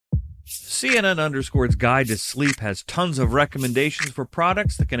CNN_'s Guide to Sleep has tons of recommendations for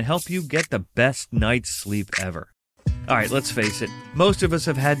products that can help you get the best night's sleep ever. Alright, let's face it, most of us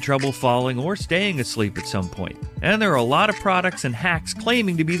have had trouble falling or staying asleep at some point, and there are a lot of products and hacks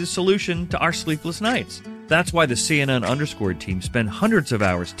claiming to be the solution to our sleepless nights. That's why the CNN_ team spend hundreds of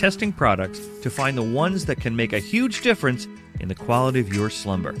hours testing products to find the ones that can make a huge difference in the quality of your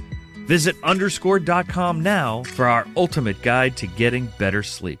slumber. Visit underscore.com now for our ultimate guide to getting better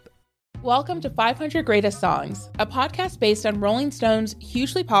sleep. Welcome to 500 Greatest Songs, a podcast based on Rolling Stone's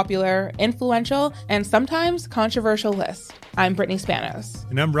hugely popular, influential, and sometimes controversial list. I'm Brittany Spanos.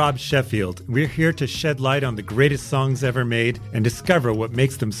 And I'm Rob Sheffield. We're here to shed light on the greatest songs ever made and discover what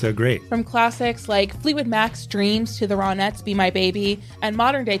makes them so great. From classics like Fleetwood Mac's Dreams to the Ronettes' Be My Baby, and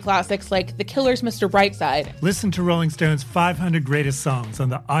modern-day classics like The Killers' Mr. Brightside. Listen to Rolling Stone's 500 Greatest Songs on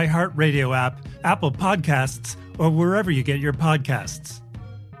the iHeartRadio app, Apple Podcasts, or wherever you get your podcasts.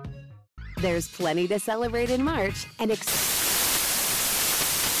 There's plenty to celebrate in March and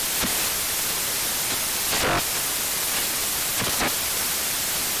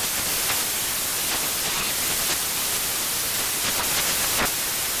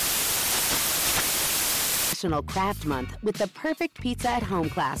National Craft Month with the perfect pizza at home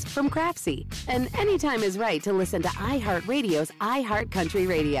class from Craftsy. And anytime is right to listen to iHeartRadio's iHeartCountry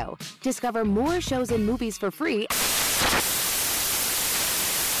Radio. Discover more shows and movies for free.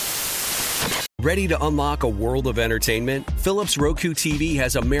 Ready to unlock a world of entertainment? Philips Roku TV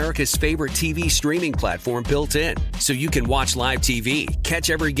has America's favorite TV streaming platform built in, so you can watch live TV, catch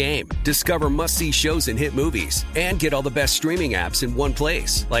every game, discover must-see shows and hit movies, and get all the best streaming apps in one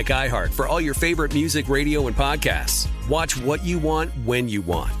place, like iHeart for all your favorite music, radio, and podcasts. Watch what you want, when you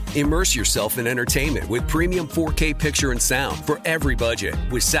want. Immerse yourself in entertainment with premium 4K picture and sound for every budget,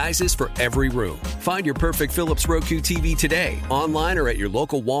 with sizes for every room. Find your perfect Philips Roku TV today, online or at your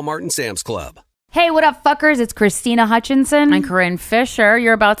local Walmart and Sam's Club. Hey, what up, fuckers? It's Christina Hutchinson. I'm Corinne Fisher.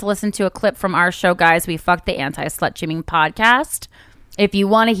 You're about to listen to a clip from our show, Guys We Fucked, the Anti-Slut-Shaming Podcast. If you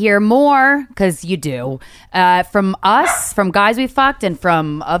want to hear more, because you do, from us, from Guys We Fucked, and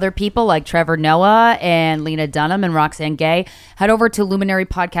from other people like Trevor Noah and Lena Dunham and Roxanne Gay, head over to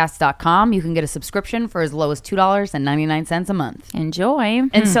luminarypodcast.com. You can get a subscription for as low as $2.99 a month. Enjoy.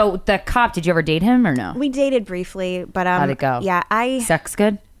 And so the cop, did you ever date him or no? We dated briefly, but how'd it go? Yeah, Sex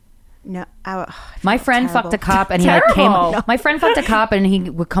good? No, my friend fucked a cop, and he My friend fucked a cop, and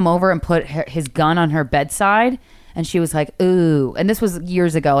he would come over and put his gun on her bedside, and she was like, "Ooh!" And this was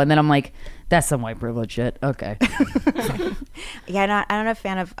years ago, and then I'm like, "That's some white privilege shit." Okay. Yeah, I'm not a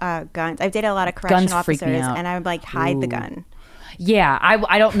fan of guns. I've dated a lot of correction officers, and I would like hide the gun. Yeah,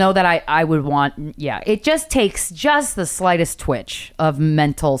 I don't know that I would want. Yeah, it just takes just the slightest twitch of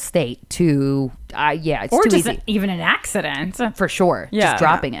mental state to. It's or too just easy. Even an accident For sure. Yeah. Just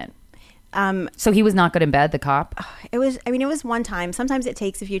dropping it. So he was not good in bed, the cop? It was one time. Sometimes it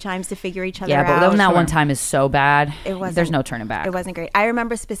takes a few times to figure each other out. Yeah, but then that one time is so bad. There's no turning back. It wasn't great. I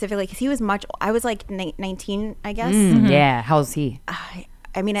remember specifically because he was I was like 19, I guess. Yeah, how's he?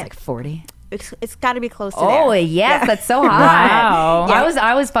 I mean, like 40? It's got to be close to Oh, there. yes, that's so hot. Wow. Yeah,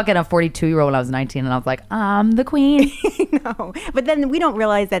 I was fucking a 42-year-old when I was 19, and I was like, I'm the queen. No, but then we don't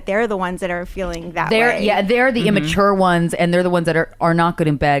realize that they're the ones that are feeling that way. Yeah, they're the immature ones, and they're the ones that are not good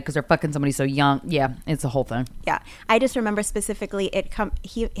in bed because they're fucking somebody so young. Yeah, it's a whole thing. Yeah, I just remember specifically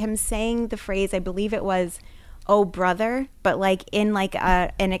him saying the phrase, I believe it was, "Oh brother," but like in like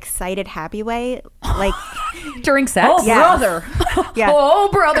an excited, happy way, like during sex. Oh brother, yeah. Oh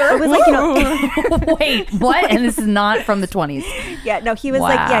brother. It was like wait, what? And this is not from the 20s. Yeah, no, he was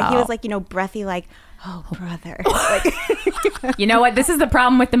he was like breathy, like, "Oh brother." Like, you know what? This is the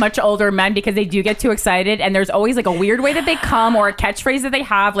problem with the much older men because they do get too excited, and there's always like a weird way that they come or a catchphrase that they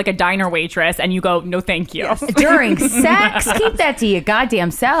have, like a diner waitress, and you go, "No, thank you." Yes. During sex, keep that to your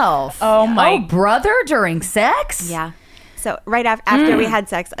goddamn self. Oh brother, during sex. Yeah. So right after we had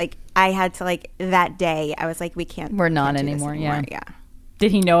sex, like I had to that day, I was like, "We can't. We're not can't do this anymore." Yeah.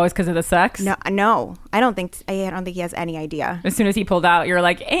 Did he know it was because of the sex? No, I don't think he has any idea. As soon as he pulled out, you're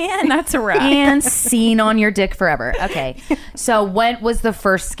like, and that's a wrap. And seen on your dick forever. Okay. So when was the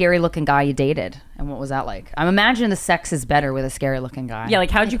first scary looking guy you dated? And what was that like? I'm imagining the sex is better with a scary looking guy. Yeah,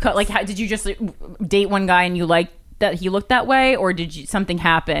 like how'd you cut? Like, did you just date one guy and you liked that he looked that way, or did something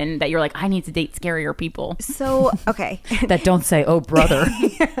happen that you're like, I need to date scarier people? So okay, that don't say, "Oh brother."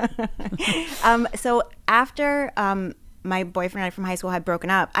 So after my boyfriend and I from high school had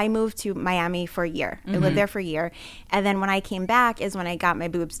broken up, I moved to Miami for a year. I lived there for a year, and then when I came back is when I got my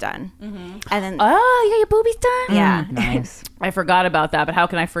boobs done. And then you got your boobies done? Yeah. Nice. I forgot about that, but how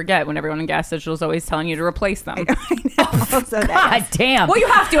can I forget when everyone in Gas Digital is always telling you to replace them? So God damn. Well, you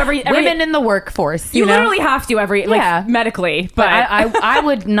have to every women in the workforce. You know? literally have to like medically. But I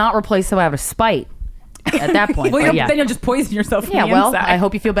would not replace them out of spite at that point. Well, yeah. then you'll just poison yourself. From Yeah, the well, inside. I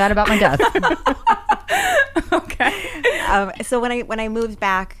hope you feel bad about my death. Okay. So when I moved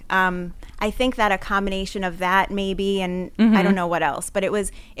back, I think that a combination of that maybe, and I don't know what else, but it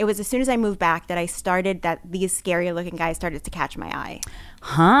was as soon as I moved back that I started that these scary looking guys started to catch my eye.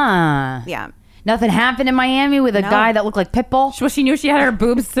 Huh. Yeah. Nothing happened in Miami with a guy that looked like Pitbull? Well, she knew she had her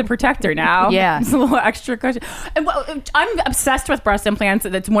boobs to protect her now. Yeah. It's a little extra cushion. And, I'm obsessed with breast implants.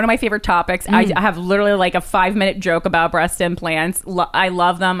 That's one of my favorite topics. I have literally like a 5-minute joke about breast implants. I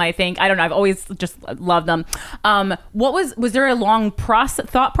love them, I think. I don't know. I've always just loved them. Was there a long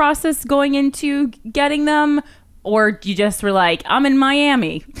thought process going into getting them? Or you just were like, I'm in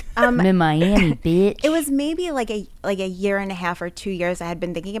Miami. I'm in Miami, bitch. It was maybe like a year and a half or 2 years I had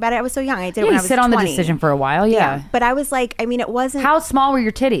been thinking about it. I was so young. I did it Yeah, when you I was sit 20. on the decision for a while, yeah. But I was like, I mean, it wasn't. How small were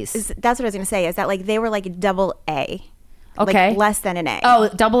your titties? That's what I was going to say, is that like they were like double A. Okay. Like less than an A. Oh,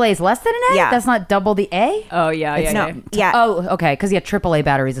 double A is less than an A? Yeah. That's not double the A? Oh, yeah. Yeah. Oh, okay. Because triple A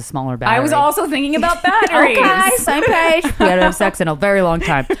battery is a smaller battery. I was also thinking about batteries. Okay, same page. We haven't had sex in a very long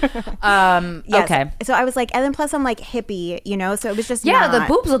time. Yes. Okay. So I was like, and then plus I'm like hippie, you know, so it was just Yeah, not. the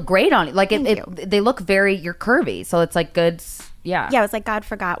boobs look great on you. Like Thank you. they look you're curvy. So it's like good. Yeah. Yeah, I was like, God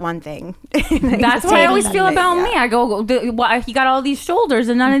forgot one thing. That's what I always feel about me. I go, he got all these shoulders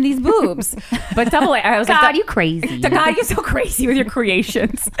and none of these boobs. But double A, I was God, like, you crazy. God, you're so crazy with your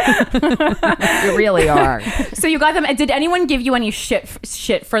creations. You really are. So you got them. Did anyone give you any shit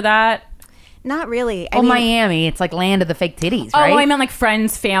for that? Not really. I mean, Miami, it's like land of the fake titties, right? Oh, I meant like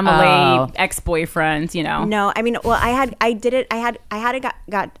friends, family, ex-boyfriends, you know. No, I mean, well, I had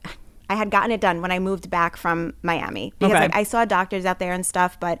gotten it done when I moved back from Miami because Okay. like, I saw doctors out there and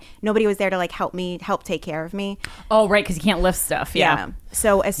stuff, but nobody was there to like help take care of me. Oh, right, because you can't lift stuff. Yeah.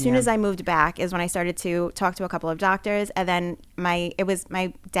 So as soon as I moved back is when I started to talk to a couple of doctors, and then my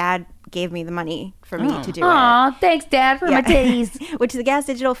dad gave me the money for me to do it. Aw, thanks, Dad, for my titties. Which the Gas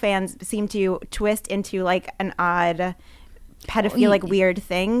Digital fans seem to twist into like an odd pedophilic weird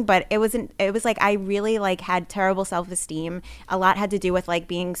thing, but it was like I really like had terrible self-esteem. A lot had to do with like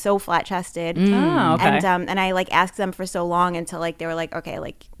being so flat-chested. Oh, okay. And I like asked them for so long until like they were like, okay,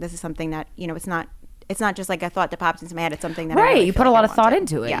 like this is something that, you know, it's not just like a thought that popped into my head. It's something that I really you feel put a like lot I of thought want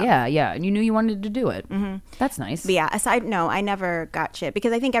into it. Yeah. And you knew you wanted to do it. That's nice. But yeah, no, I never got shit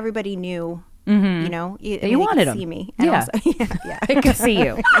because I think everybody knew. You know, you wanted them. See me. And Yeah. also, yeah. They could see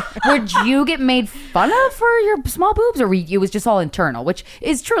you. Would you get made fun of for your small boobs, or it was just all internal, which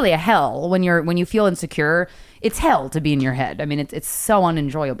is truly a hell when you feel insecure. It's hell to be in your head. I mean, it's so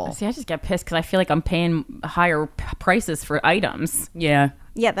unenjoyable. See, I just get pissed because I feel like I'm paying higher prices for items. Yeah.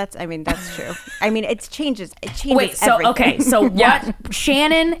 Yeah, that's true. I mean, it changes Wait, so everything. okay, so what?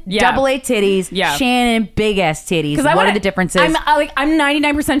 Shannon, double A titties. Yeah. Shannon, big ass titties. What are the differences? I'm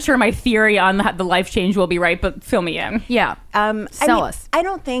 99% sure my theory on the life change will be right, but fill me in. Yeah. Sell us. I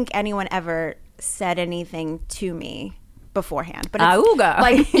don't think anyone ever said anything to me beforehand, but Auga.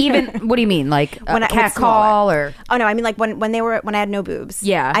 Like even what do you mean? Like when a cat call or I mean like when I had no boobs.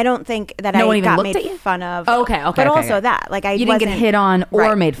 Yeah. I don't think that No one I even got looked made at you? fun of. Okay, But also okay. that like I you didn't get wasn't- hit on or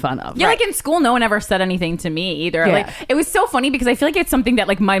Right. made fun of. Yeah, like in school, no one ever said anything to me either. Yeah. Like it was so funny because I feel like it's something that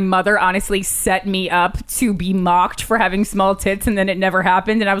like my mother honestly set me up to be mocked for having small tits, and then it never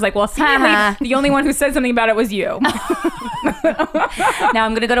happened. And I was like, well, secretly, the only one who said something about it was you. Now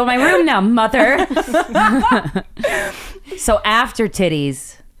I'm gonna go to my room now, mother. So after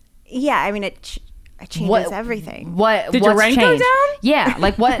titties, Yeah, I mean it changes everything. What Did your what's rank go changed? down? Yeah,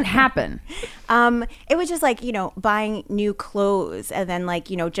 like what happened? It was just like, you know, buying new clothes and then like,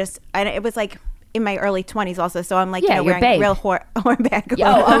 you know, and it was like in my early 20s also, so I'm like, Yeah, you know, you're wearing babe. real hornback.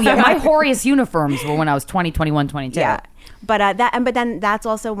 Oh yeah, my horiest uniforms were when I was 20, 21, 22. Yeah, but but then that's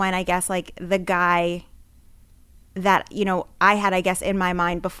also when I guess like the guy that, you know, I had, I guess, in my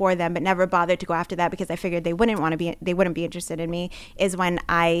mind before them, but never bothered to go after that because I figured they wouldn't be interested in me, is when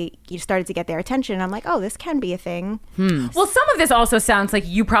I started to get their attention. I'm like, oh, this can be a thing. Well, some of this also sounds like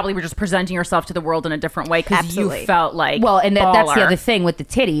you probably were just presenting yourself to the world in a different way because you Absolutely. felt like Well, and that's the baller. other thing with the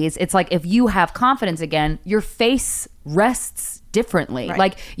titties. It's like if you have confidence again, your face rests differently. Right.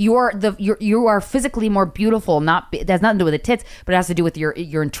 Like you are physically more beautiful. It has nothing to do with the tits, but it has to do with your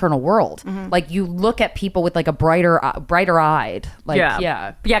internal world. Like you look at people with like a brighter eyed. Like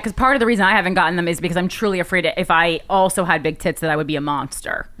yeah. Because part of the reason I haven't gotten them is because I'm truly afraid that if I also had big tits that I would be a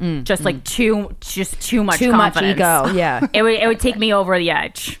monster. Just like too much Too much confidence. ego. Yeah. It would take me over the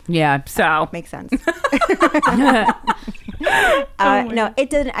edge. Yeah. So Makes sense. No, it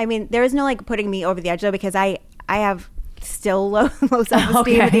didn't. I mean, there was no like putting me over the edge though, because I have still low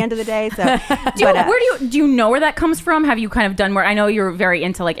self-esteem at the end of the day. So, do you know where that comes from? Have you kind of done more? I know you're very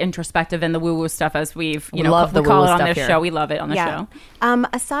into like introspective and the woo-woo stuff, as we've love the we call woo-woo it on stuff this here. show. We love it on the show.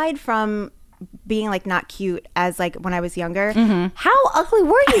 Aside from being like not cute as like when I was younger. How ugly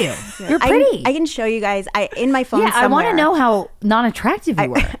were you? You're pretty. I can show you guys. In my phone. Yeah, somewhere, I want to know how non-attractive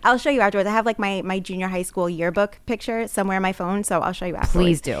you were. I'll show you afterwards. I have like my junior high school yearbook picture somewhere in my phone, so I'll show you afterwards.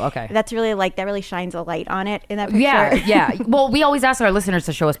 Please do. Okay. That's really like that really shines a light on it in that picture. Yeah. Well, we always ask our listeners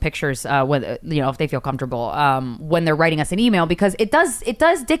to show us pictures when if they feel comfortable when they're writing us an email, because it does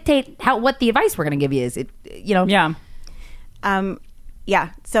dictate what the advice we're going to give you is.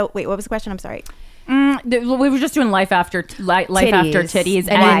 Yeah. So wait, what was the question? I'm sorry. We were just doing life after titties,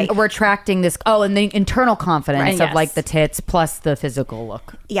 and then retracting this. Oh, and the internal confidence Right, of like the tits plus the physical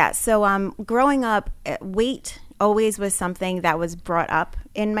look. Yeah. So growing up, weight always was something that was brought up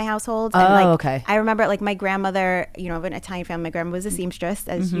in my household. And okay. I remember like my grandmother, of an Italian family, my grandma was a seamstress,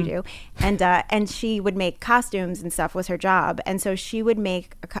 as you do. And she would make costumes and stuff was her job. And so she would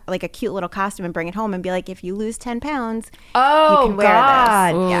make a cute little costume and bring it home and be like, if you lose 10 pounds, you can wear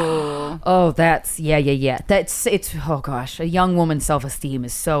God. this. Yeah. Oh, it's oh gosh. A young woman's self-esteem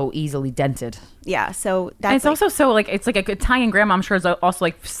is so easily dented. Yeah, so that's and it's also so like it's like an Italian grandma. I'm sure is also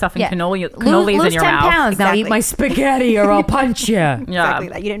like stuffing cannolis lose in your 10 mouth. Pounds. Exactly. Now eat my spaghetti or I'll punch you. Exactly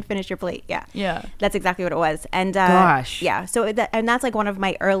that. You didn't finish your plate. Yeah. That's exactly what it was. And gosh, yeah. So and that's like one of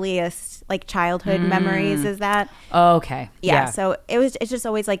my earliest like childhood memories. Is that okay? Yeah. So it's just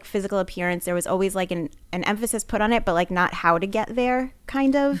always like physical appearance. There was always like an emphasis put on it, but like not how to get there.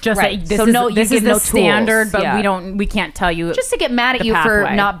 Kind of. Just right. like this so this is the standard, tools. but we can't tell you. Just to get mad at you pathway.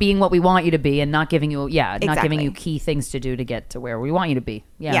 for not being what we want you to be and not giving you Exactly. not giving you key things to do to get to where we want you to be.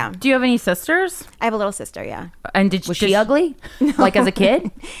 Yeah. Do you have any sisters? I have a little sister. Yeah. And was she ugly? Like as a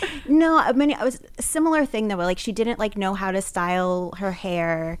kid? No, I mean it was a similar thing though. Where like she didn't like know how to style her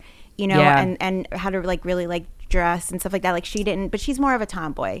hair, and how to like really like dress and stuff like that. Like she didn't, but she's more of a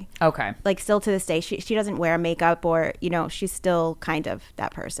tomboy. Okay. Like still to this day, she doesn't wear makeup or she's still kind of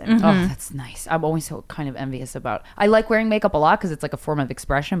that person. Oh, that's nice. I'm always so kind of envious about. I like wearing makeup a lot because it's like a form of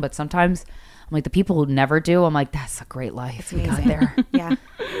expression, but sometimes I'm like the people who never do. I'm like, that's a great life you got there. Yeah.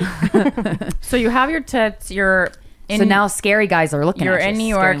 So you have your tits. So now scary guys are looking at you. You're in New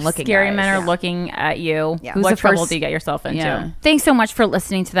York. Scary guys. men are looking at you. Yeah. What trouble do you get yourself into? Yeah. Thanks so much for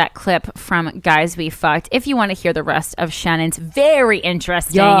listening to that clip from Guys We Fucked. If you want to hear the rest of Shannon's very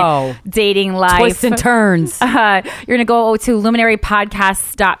interesting dating life. Twists and turns. You're going to go to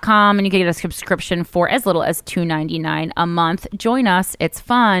luminarypodcasts.com and you can get a subscription for as little as $2.99 a month. Join us. It's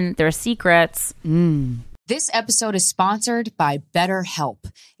fun. There's secrets. This episode is sponsored by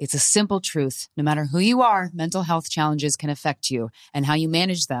BetterHelp. It's a simple truth. No matter who you are, mental health challenges can affect you, and how you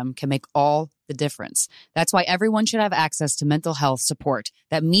manage them can make all the difference. That's why everyone should have access to mental health support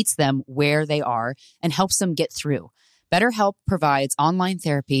that meets them where they are and helps them get through. BetterHelp provides online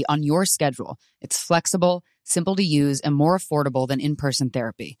therapy on your schedule. It's flexible, simple to use, and more affordable than in-person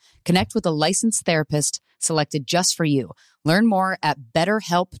therapy. Connect with a licensed therapist selected just for you. Learn more at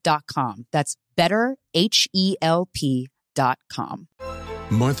BetterHelp.com. That's BetterHelp.com.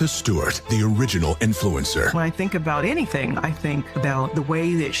 Martha Stewart, the original influencer. When I think about anything, I think about the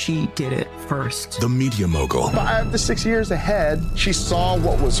way that she did it first. The media mogul. 5 to 6 years ahead, she saw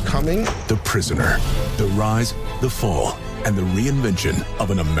what was coming. The prisoner. The rise, the fall, and the reinvention of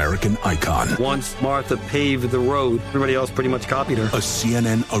an American icon. Once Martha paved the road, everybody else pretty much copied her. A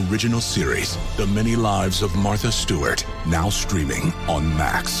CNN original series, The Many Lives of Martha Stewart, now streaming on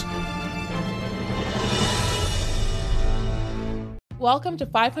Max. Welcome to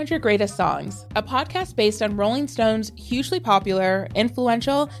 500 Greatest Songs, a podcast based on Rolling Stone's hugely popular,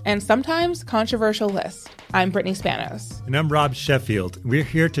 influential, and sometimes controversial list. I'm Brittany Spanos. And I'm Rob Sheffield. We're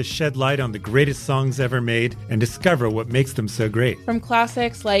here to shed light on the greatest songs ever made and discover what makes them so great. From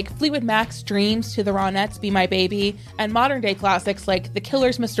classics like Fleetwood Mac's Dreams to the Ronettes' Be My Baby, and modern-day classics like The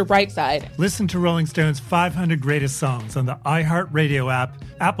Killer's Mr. Brightside. Listen to Rolling Stone's 500 Greatest Songs on the iHeartRadio app,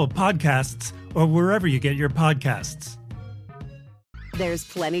 Apple Podcasts, or wherever you get your podcasts. There's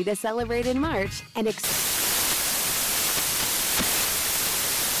plenty to celebrate in March and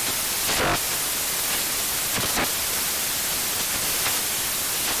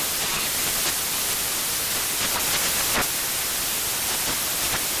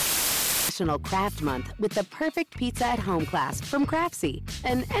National Craft Month with the perfect pizza at home class from Craftsy.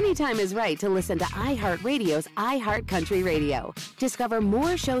 And anytime is right to listen to iHeartRadio's iHeart Country Radio. Discover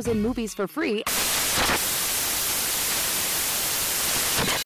more shows and movies for free